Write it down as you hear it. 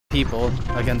people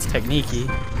against Techniki.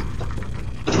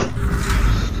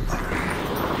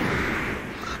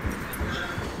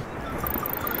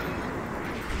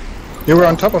 You were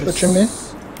on top of the chimney?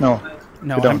 No.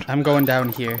 No, you don't. I'm going down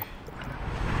here.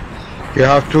 You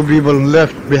have two people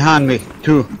left behind me,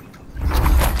 two.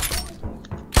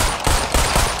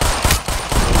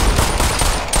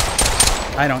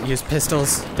 I don't use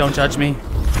pistols. Don't judge me.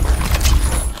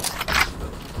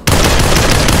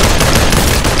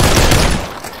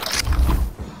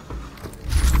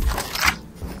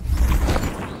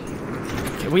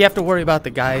 Okay, we have to worry about the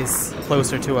guys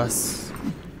closer to us.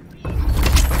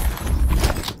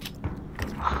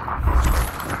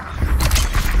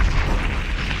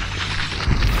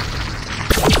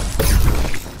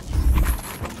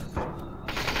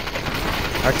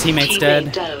 Our teammate's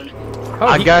dead. Oh,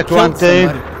 I got killed one thing.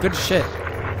 somebody. Good shit.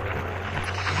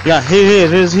 Yeah,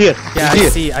 he's here. Yeah,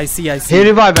 He's here. I see. He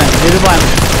revived him.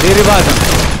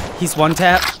 He's one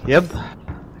tap. Yep.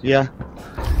 Yeah.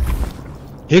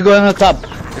 He go on the top.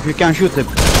 If you can shoot him.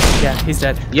 Yeah, he's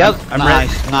dead. Yep. I'm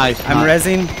nice. I'm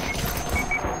rezzing.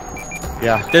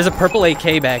 Yeah. There's a purple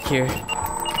AK back here.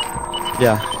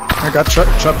 Yeah. I got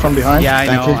shot from behind. Yeah, I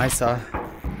Thank know. you. I saw.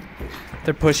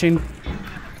 They're pushing.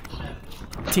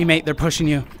 Teammate, they're pushing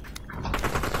you.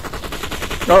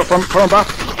 Oh, from above.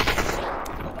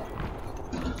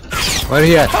 Where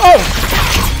he at? Oh!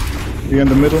 You in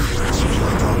the middle.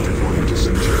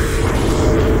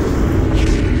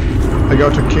 I go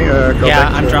to King. Go Yeah,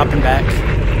 back I'm to, dropping back.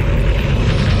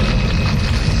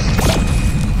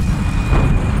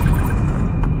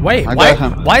 Wait, I got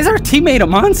him. why is our teammate a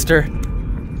monster?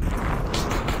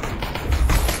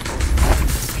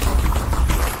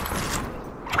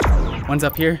 One's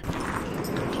up here.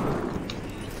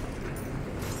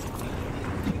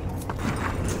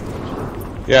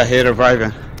 Yeah, he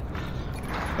reviving.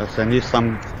 Yes, I need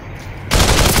some.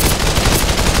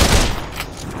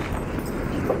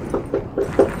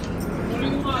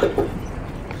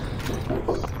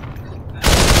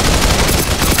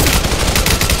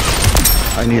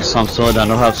 I need some soda. I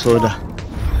don't have soda.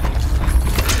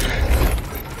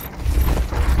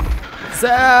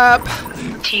 Zap!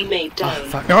 Teammate down.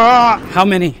 Fuck. Ah! How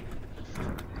many?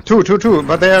 Two,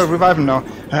 but they are reviving now.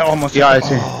 I almost. Yeah, I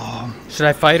see. Should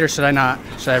I fight or should I not?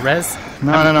 Should I res?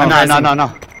 No.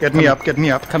 No. Get me up.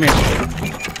 Come here.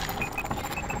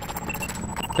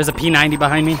 There's a P90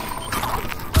 behind me.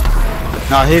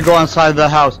 No, he go inside the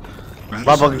house.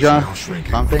 Baba John,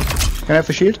 something. Can I have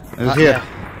the shield? He's here.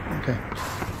 Yeah. Okay.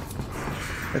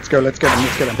 Let's go. Let's get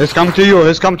him. He's come to you.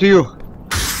 He's come to you.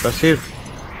 That's here.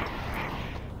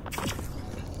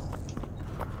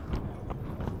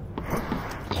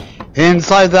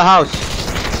 Inside the house.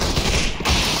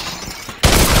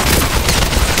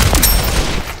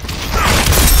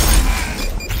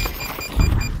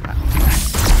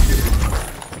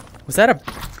 Was that a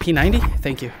P90?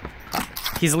 Thank you.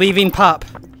 He's leaving pop.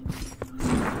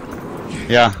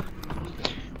 Yeah.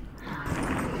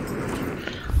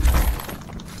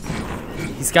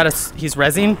 He's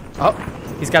rezzing. Oh,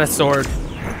 he's got a sword.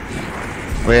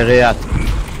 Where he at?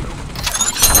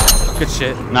 Good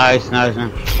shit. Nice.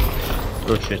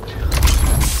 Good shit.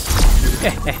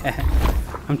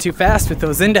 I'm too fast with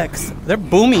those index. They're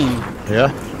booming.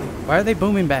 Yeah. Why are they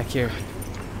booming back here?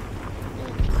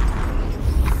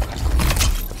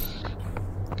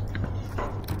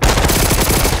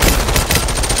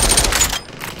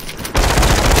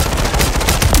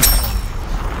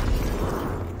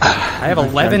 I have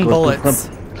 11 bullets.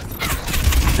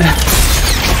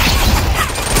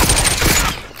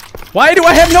 Why do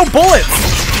I have no bullets?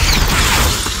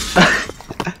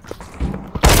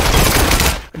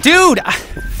 Dude!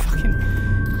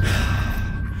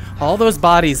 All those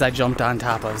bodies I jumped on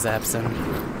top of,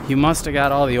 Zapson. You must have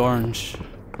got all the orange.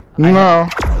 No,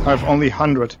 I have only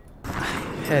 100. I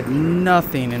had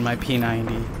nothing in my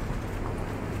P90.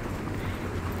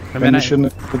 Then you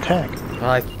shouldn't attack. Well,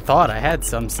 I thought I had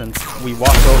some since we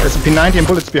walked over. There's a P90 and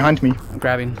bullets behind me. I'm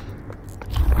grabbing.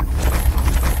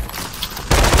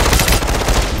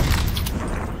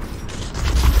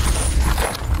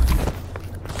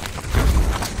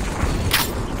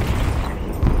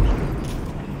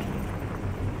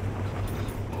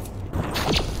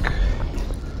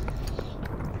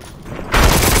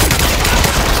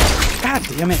 God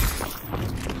damn it.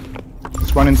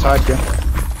 There's one inside here.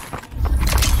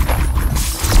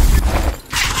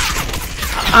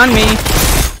 On me!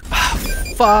 Oh,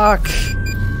 fuck!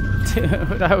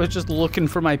 Dude, I was just looking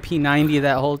for my P90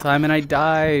 that whole time and I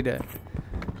died.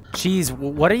 Jeez,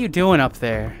 what are you doing up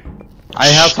there? I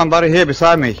have somebody here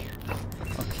beside me.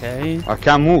 Okay. I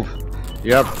can't move.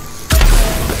 Yep.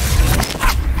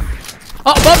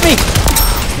 Oh, above me!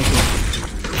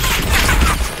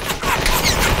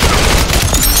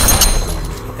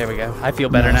 There we go. I feel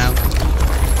better now.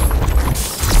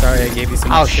 Sorry I gave you so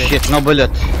much Oh shit, no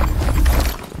bullet.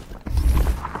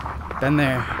 Been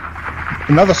there.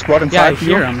 Another squad inside. Yeah, I you.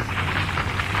 hear him.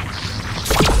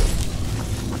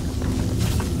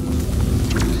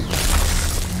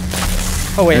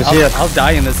 Oh wait, He's here. I'll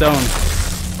die in the zone.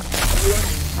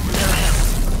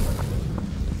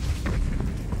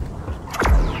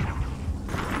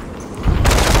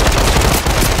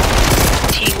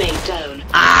 Teammate down.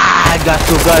 Ah, I got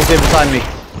 2 guys there beside me.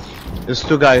 There's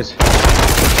 2 guys.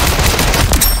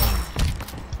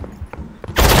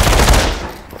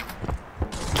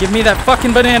 Give me that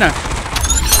fucking banana.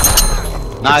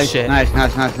 Nice, shit. nice.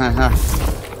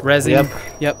 Resing. Yep.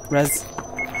 Yep, res.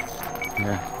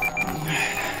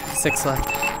 Yeah. 6 left.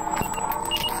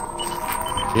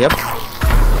 Yep.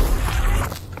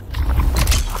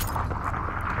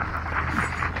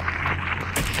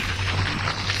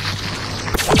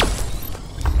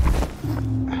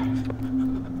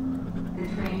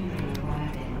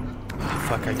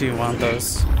 Fuck, I do want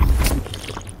those.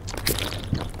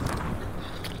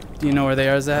 Do you know where they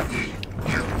are, Zap?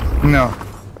 No.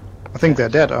 I think they're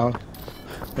dead. They're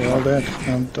all dead.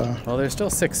 And Well, there's still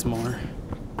 6 more.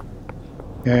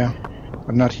 yeah,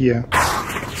 but not here.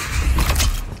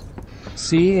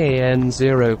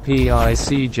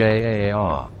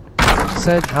 CAN0PICJAR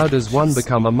said, how does one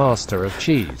become a master of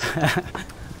cheese?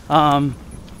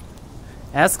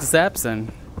 Ask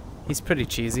Zapson. He's pretty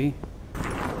cheesy.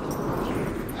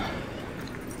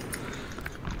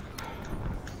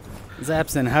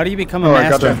 Zapson, how do you become a Oh, I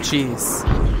got master of them. cheese?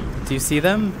 Do you see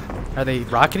them? Are they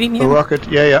rocketing The you? rocket.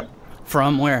 Yeah.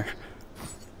 From where?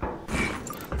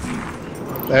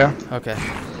 There. Okay.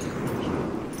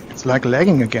 It's like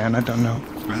lagging again. I don't know.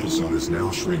 Battle zone is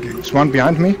now shrinking. There's one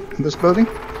behind me in this building.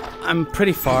 I'm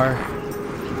pretty far.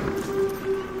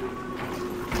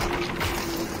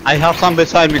 I have some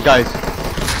beside me, guys.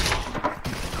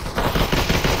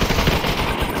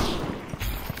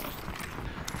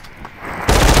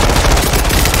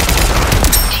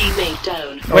 Teammate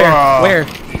down. Where? Oh. Where?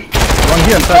 One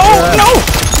here inside.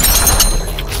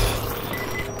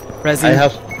 Resi, I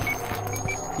have.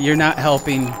 you're not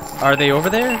helping. Are they over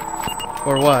there?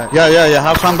 Or what? Yeah.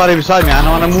 Have somebody beside me. I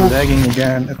don't wanna It's move. lagging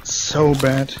again. It's so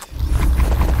bad.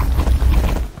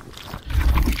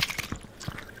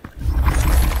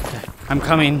 I'm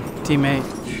coming, teammate.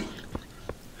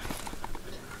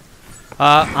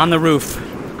 On the roof.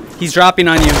 He's dropping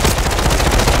on you.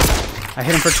 I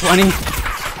hit him for 20.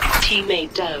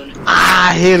 Teammate down.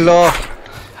 Ah, hello.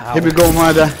 Ow. Here we go,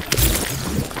 mother.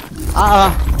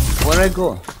 Where'd I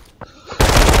go?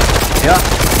 Yeah.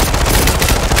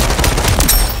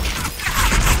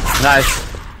 Nice.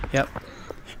 Yep.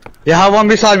 You have one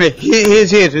beside me.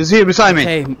 He's here. He's here beside me.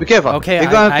 Okay. Be careful. Okay, He's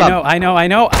gonna I stop.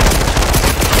 know.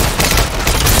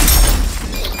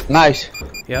 Nice.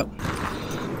 Yep.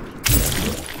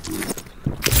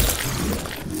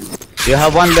 You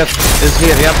have one left. Is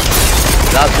here. Yep.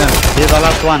 That's him. He's the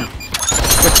last one.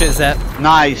 Which is that?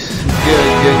 Nice.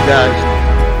 Good guys.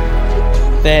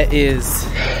 That is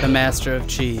the master of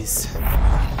cheese.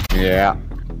 Yeah.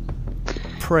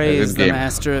 Praise Good the game.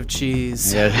 master of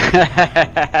cheese. Yeah.